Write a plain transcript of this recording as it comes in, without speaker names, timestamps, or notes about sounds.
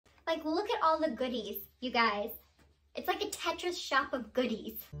Like, look at all the goodies, you guys. It's like a Tetris shop of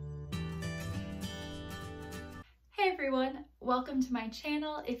goodies. Hey everyone, welcome to my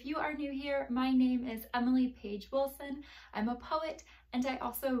channel. If you are new here, my name is Emily Paige Wilson. I'm a poet and I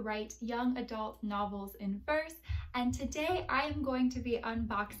also write young adult novels in verse. And today I am going to be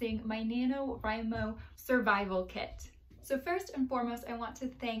unboxing my NaNoWriMo survival kit. So first and foremost, I want to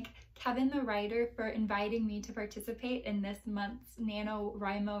thank Kevin the writer for inviting me to participate in this month's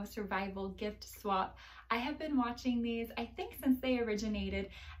NaNoWriMo survival gift swap. I have been watching these, I think, since they originated,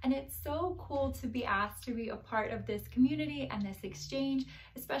 and it's so cool to be asked to be a part of this community and this exchange,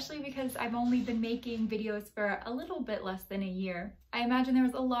 especially because I've only been making videos for a little bit less than a year. I imagine there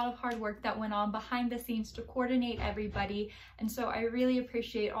was a lot of hard work that went on behind the scenes to coordinate everybody, and so I really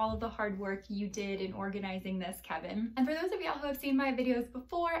appreciate all of the hard work you did in organizing this, Kevin. And for those of y'all who have seen my videos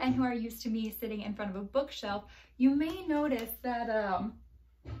before and who are used to me sitting in front of a bookshelf, you may notice that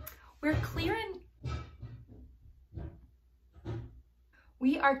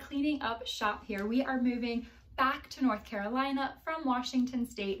we are cleaning up shop here. We are moving back to North Carolina from Washington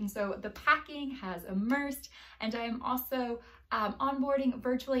State, and so the packing has immersed, and I am also onboarding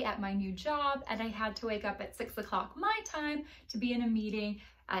virtually at my new job, and I had to wake up at 6 o'clock my time to be in a meeting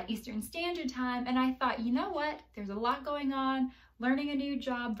at Eastern Standard Time, and I thought, you know what, there's a lot going on, learning a new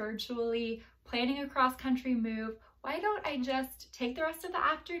job virtually, planning a cross-country move. Why don't I just take the rest of the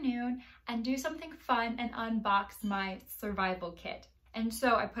afternoon and do something fun and unbox my survival kit? And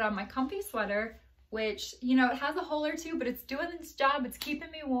so I put on my comfy sweater, which, you know, it has a hole or two, but it's doing its job, it's keeping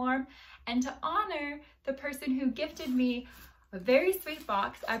me warm. And to honor the person who gifted me a very sweet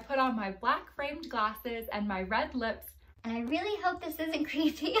box, I put on my black framed glasses and my red lips. And I really hope this isn't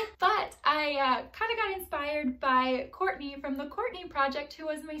creepy. But I kind of got inspired by Courtney from the Courtney Project, who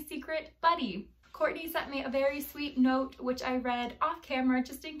was my secret buddy. Courtney sent me a very sweet note, which I read off camera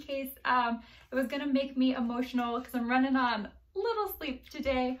just in case it was gonna make me emotional because I'm running on little sleep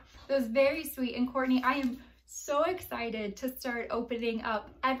today. It was very sweet. And Courtney, I am so excited to start opening up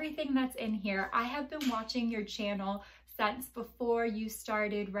everything that's in here. I have been watching your channel since before you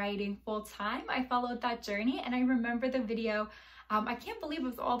started writing full-time. I followed that journey and I remember the video, I can't believe it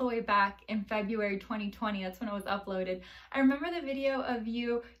was all the way back in February 2020. That's when it was uploaded. I remember the video of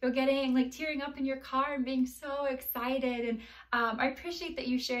you're getting like tearing up in your car and being so excited. And I appreciate that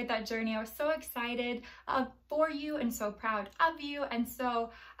you shared that journey. I was so excited for you and so proud of you. And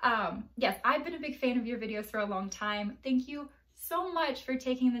so yes, I've been a big fan of your videos for a long time. Thank you so much for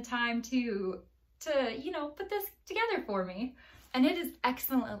taking the time to you know, put this together for me. And it is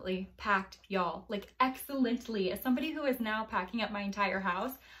excellently packed, y'all, like excellently. As somebody who is now packing up my entire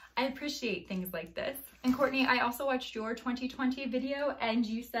house, I appreciate things like this. And Courtney, I also watched your 2020 video and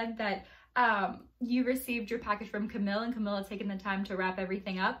you said that you received your package from Camille and Camille had taken the time to wrap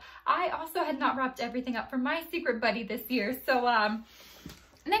everything up. I also had not wrapped everything up for my secret buddy this year. So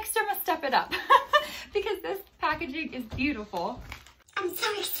next year I'm gonna step it up because this packaging is beautiful. I'm so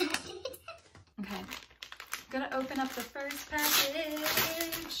excited. Okay. I'm gonna open up the first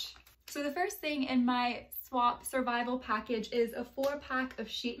package. So the first thing in my swap survival package is a 4-pack of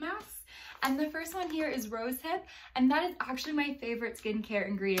sheet masks. And the first one here is rosehip, and that is actually my favorite skincare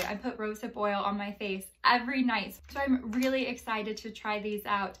ingredient. I put rosehip oil on my face every night. So I'm really excited to try these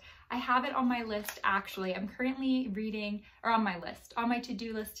out. I have it on my list actually. I'm currently reading, or on my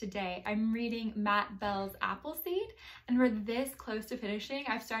to-do list today, I'm reading Matt Bell's Appleseed. And we're this close to finishing.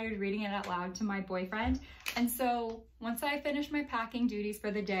 I've started reading it out loud to my boyfriend. And so once I finish my packing duties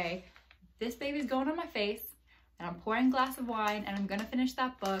for the day, this baby's going on my face and I'm pouring a glass of wine and I'm gonna finish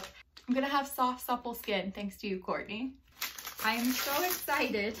that book. I'm gonna have soft, supple skin thanks to you, Courtney. I am so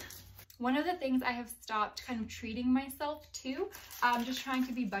excited. One of the things I have stopped kind of treating myself to, just trying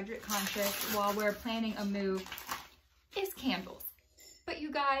to be budget conscious while we're planning a move, is candles. But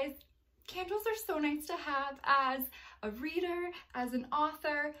you guys, candles are so nice to have as a reader, as an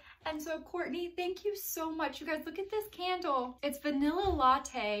author. And so Courtney, thank you so much. You guys, look at this candle. It's vanilla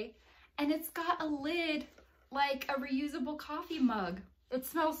latte and it's got a lid like a reusable coffee mug. It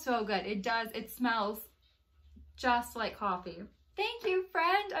smells so good. It does. It smells just like coffee. Thank you,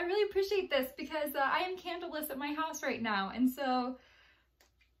 friend. I really appreciate this because I am candleless at my house right now. And so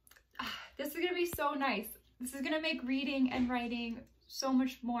this is going to be so nice. This is going to make reading and writing so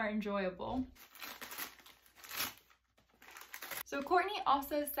much more enjoyable. So Courtney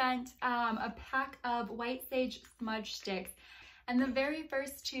also sent a pack of white sage smudge sticks. And the very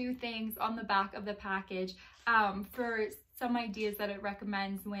first two things on the back of the package for some ideas that it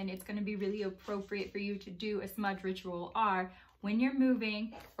recommends when it's going to be really appropriate for you to do a smudge ritual are when you're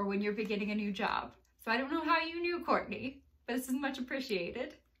moving or when you're beginning a new job. So I don't know how you knew, Courtney, but this is much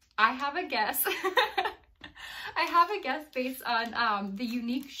appreciated. I have a guess. I have a guess based on the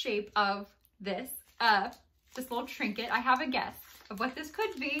unique shape of this little trinket. I have a guess of what this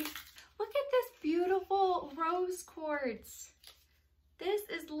could be. Look at this beautiful rose quartz. This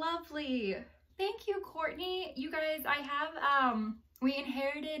is lovely. Thank you, Courtney. You guys, I have, we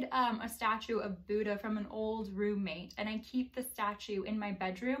inherited a statue of Buddha from an old roommate, and I keep the statue in my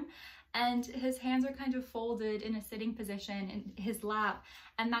bedroom, and his hands are kind of folded in a sitting position in his lap,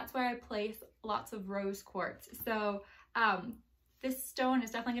 and that's where I place lots of rose quartz. So this stone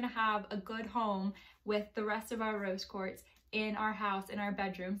is definitely gonna have a good home with the rest of our rose quartz in our house, in our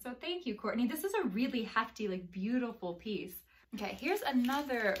bedroom. So thank you, Courtney. This is a really hefty, like beautiful piece. Okay, here's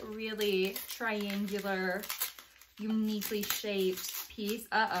another really triangular, uniquely shaped piece.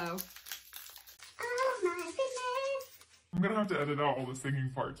 Uh-oh. Oh my goodness. I'm gonna have to edit out all the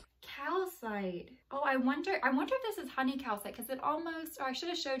singing parts. Calcite. Oh, I wonder if this is honey calcite, because it almost, oh, I should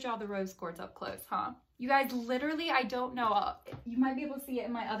have showed y'all the rose quartz up close, huh? You guys, literally, I don't know. You might be able to see it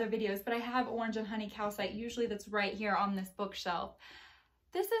in my other videos, but I have orange and honey calcite. Usually that's right here on this bookshelf.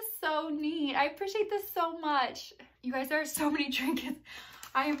 This is so neat. I appreciate this so much. You guys, there are so many trinkets.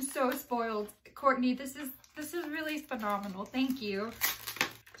 I am so spoiled. Courtney, this is really phenomenal. Thank you.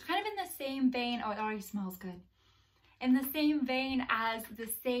 Kind of in the same vein. Oh, it already smells good. In the same vein as the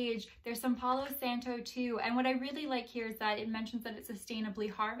sage, there's some Palo Santo too. And what I really like here is that it mentions that it's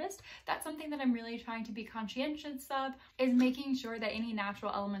sustainably harvested. That's something that I'm really trying to be conscientious of, is making sure that any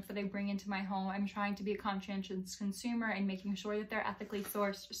natural elements that I bring into my home, I'm trying to be a conscientious consumer and making sure that they're ethically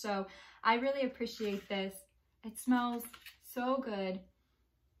sourced. So I really appreciate this. It smells so good.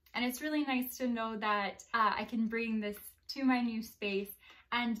 And it's really nice to know that I can bring this to my new space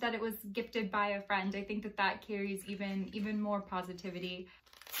and that it was gifted by a friend. I think that that carries even more positivity.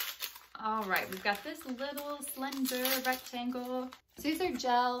 All right, we've got this little slender rectangle. So these are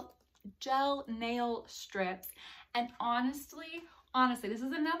gel nail strips. And honestly, this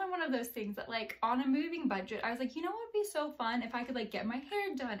is another one of those things that, like, on a moving budget, I was like, you know what would be so fun if I could, like, get my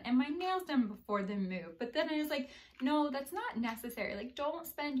hair done and my nails done before the move. But then I was like, no, that's not necessary. Like, don't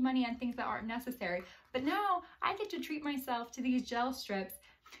spend money on things that aren't necessary. But now I get to treat myself to these gel strips,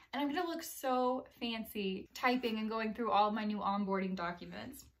 and I'm gonna look so fancy typing and going through all my new onboarding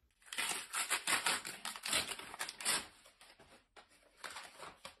documents.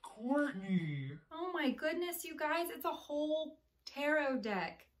 Courtney! Oh my goodness, you guys, it's a whole tarot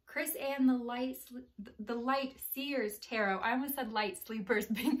deck. Chris Ann, the Light Seers Tarot. I almost said Light Sleepers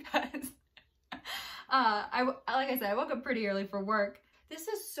because like I said, I woke up pretty early for work. This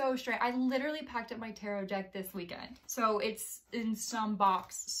is so strange. I literally packed up my tarot deck this weekend. So it's in some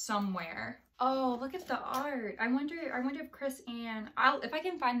box somewhere. Oh, look at the art. I wonder if Chris Ann, if I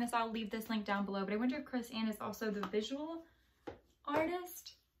can find this, I'll leave this link down below, but I wonder if Chris Ann is also the visual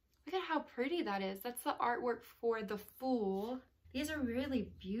artist. Look at how pretty that is. That's the artwork for the Fool. These are really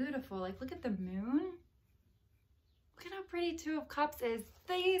beautiful. Like, look at the moon. Look at how pretty Two of Cups is.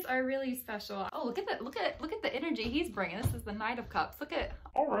 These are really special. Oh, look at the energy he's bringing. This is the Knight of Cups. Look at.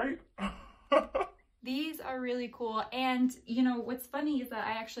 All right. These are really cool. And you know what's funny is that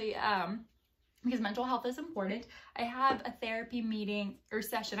I actually because mental health is important, I have a therapy meeting or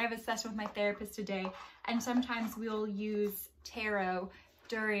session. I have a session with my therapist today, and sometimes we'll use tarot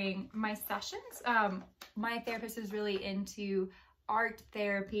during my sessions. My therapist is really into art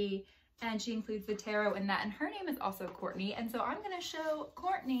therapy, and she includes the tarot in that, and her name is also Courtney, and so I'm gonna show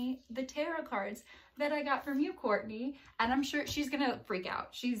Courtney the tarot cards that I got from you, Courtney, and I'm sure she's gonna freak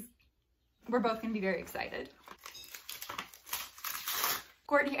out. We're both gonna be very excited.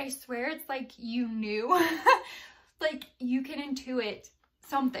 Courtney, I swear it's like you knew, like you can intuit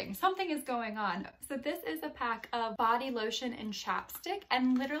something is going on. So this is a pack of body lotion and chapstick,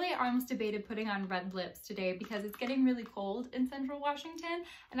 and literally I almost debated putting on red lips today because it's getting really cold in Central Washington,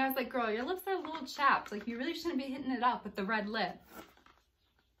 and I was like, girl, your lips are a little chapped, like you really shouldn't be hitting it up with the red lip.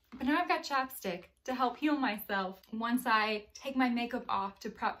 But now I've got chapstick to help heal myself once I take my makeup off to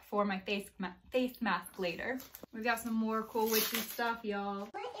prep for my face mask later. We've got some more cool witchy stuff, y'all.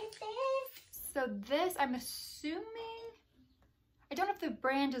 What is this? So this, I'm assuming, I don't know if the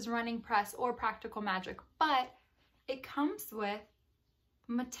brand is Running Press or Practical Magic, but it comes with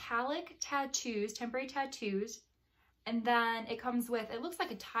metallic tattoos, temporary tattoos, and then it comes with, it looks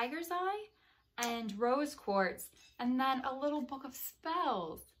like a tiger's eye and rose quartz, and then a little book of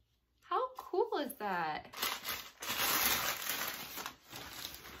spells. How cool is that?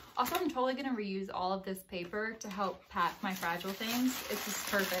 Also, I'm totally gonna reuse all of this paper to help pack my fragile things. It's just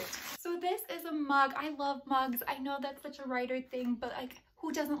perfect. So this is a mug. I love mugs. I know that's such a writer thing, but like,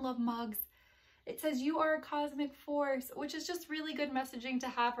 who doesn't love mugs? It says you are a cosmic force, which is just really good messaging to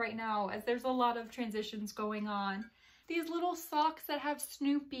have right now as there's a lot of transitions going on. These little socks that have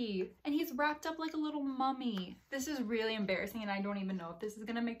Snoopy, and he's wrapped up like a little mummy. This is really embarrassing and I don't even know if this is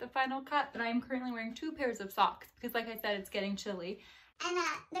gonna make the final cut, but I am currently wearing 2 pairs of socks because like I said, it's getting chilly. And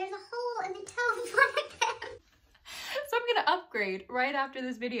there's a hole in the toe of one of them. So I'm gonna upgrade right after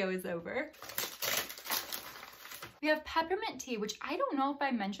this video is over. We have peppermint tea, which I don't know if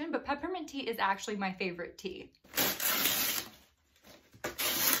I mentioned, but peppermint tea is actually my favorite tea.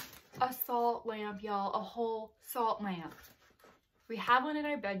 A salt lamp, y'all, a whole salt lamp. We have one in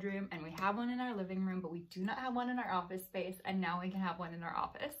our bedroom and we have one in our living room, but we do not have one in our office space, and now we can have one in our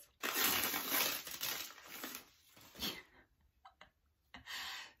office.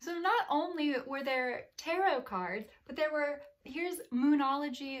 So not only were there tarot cards, but there were, here's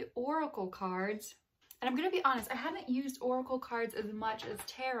Moonology oracle cards. And I'm gonna be honest, I haven't used oracle cards as much as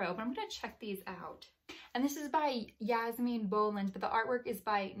tarot, but I'm gonna check these out. And this is by Yasmin Boland, but the artwork is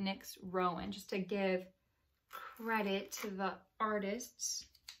by Nyx Rowan, just to give credit to the artists.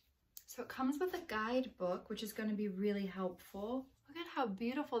 So it comes with a guidebook, which is gonna be really helpful. Look at how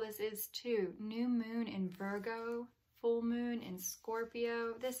beautiful this is too. New moon in Virgo, full moon in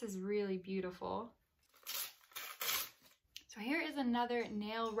Scorpio. This is really beautiful. So here is another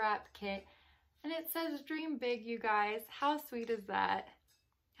nail wrap kit. And it says dream big, you guys. How sweet is that?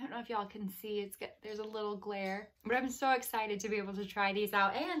 I don't know if y'all can see, there's a little glare, but I'm so excited to be able to try these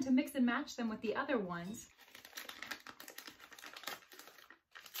out and to mix and match them with the other ones.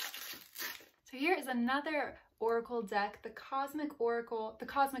 So here is another oracle deck, the Cosmic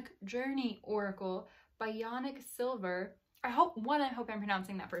Journey Oracle by Yannick Silver. I hope I'm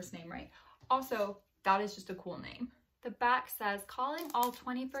pronouncing that first name right. Also, that is just a cool name. The back says, calling all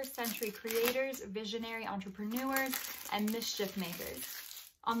 21st century creators, visionary entrepreneurs, and mischief makers.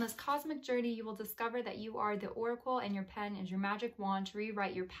 On this cosmic journey, you will discover that you are the oracle and your pen is your magic wand to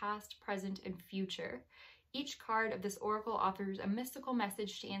rewrite your past, present, and future. Each card of this oracle offers a mystical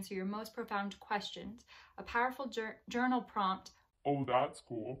message to answer your most profound questions, a powerful journal prompt. Oh, that's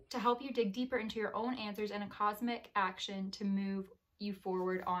cool. To help you dig deeper into your own answers, and a cosmic action to move you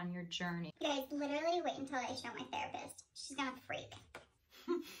forward on your journey. You guys, literally wait until I show my therapist. She's gonna freak.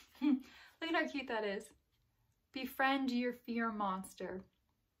 Look at how cute that is. Befriend your fear monster.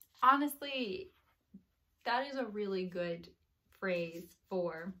 Honestly, that is a really good phrase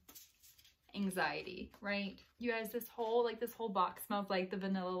for anxiety, right? You guys, this whole box smells like the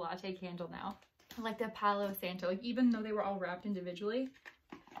vanilla latte candle now. Like the Palo Santo, like even though they were all wrapped individually,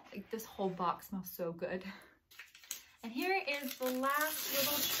 like this whole box smells so good. And here is the last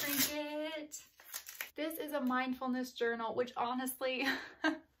little trinket. This is a mindfulness journal, which honestly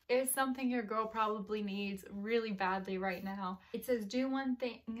is something your girl probably needs really badly right now. It says, do one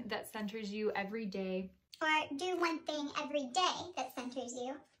thing that centers you every day. Or do one thing every day that centers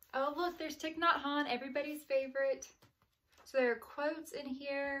you. Oh, look, there's Thich Nhat Hanh, everybody's favorite. So there are quotes in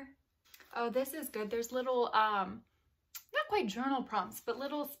here. Oh, this is good. There's little, not quite journal prompts, but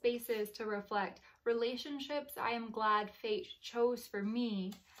little spaces to reflect. Relationships, I am glad fate chose for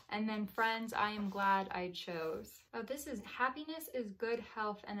me. And then friends, I am glad I chose. Oh, this is happiness is good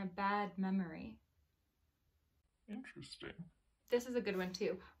health and a bad memory. Interesting. This is a good one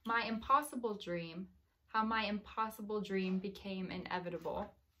too. My impossible dream, how my impossible dream became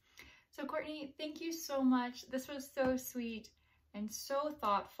inevitable. So Courtney, thank you so much. This was so sweet and so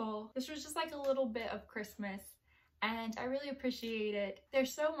thoughtful. This was just like a little bit of Christmas, and I really appreciate it.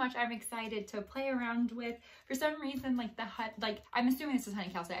 There's so much I'm excited to play around with. For some reason, like I'm assuming this is honey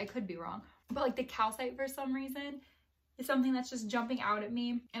calcite, I could be wrong, but like the calcite for some reason is something that's just jumping out at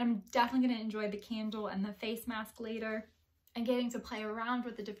me, and I'm definitely gonna enjoy the candle and the face mask later, and getting to play around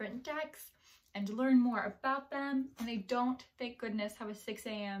with the different decks and learn more about them. And I don't, thank goodness, have a 6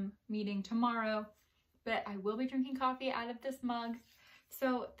 a.m. meeting tomorrow, but I will be drinking coffee out of this mug.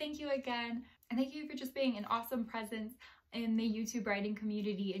 So thank you again. And thank you for just being an awesome presence in the YouTube writing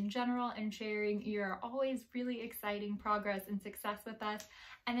community in general and sharing your always really exciting progress and success with us.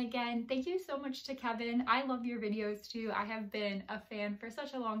 And again, thank you so much to Kevin. I love your videos too. I have been a fan for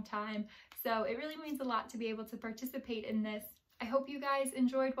such a long time. So it really means a lot to be able to participate in this. I hope you guys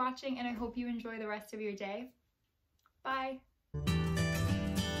enjoyed watching, and I hope you enjoy the rest of your day. Bye.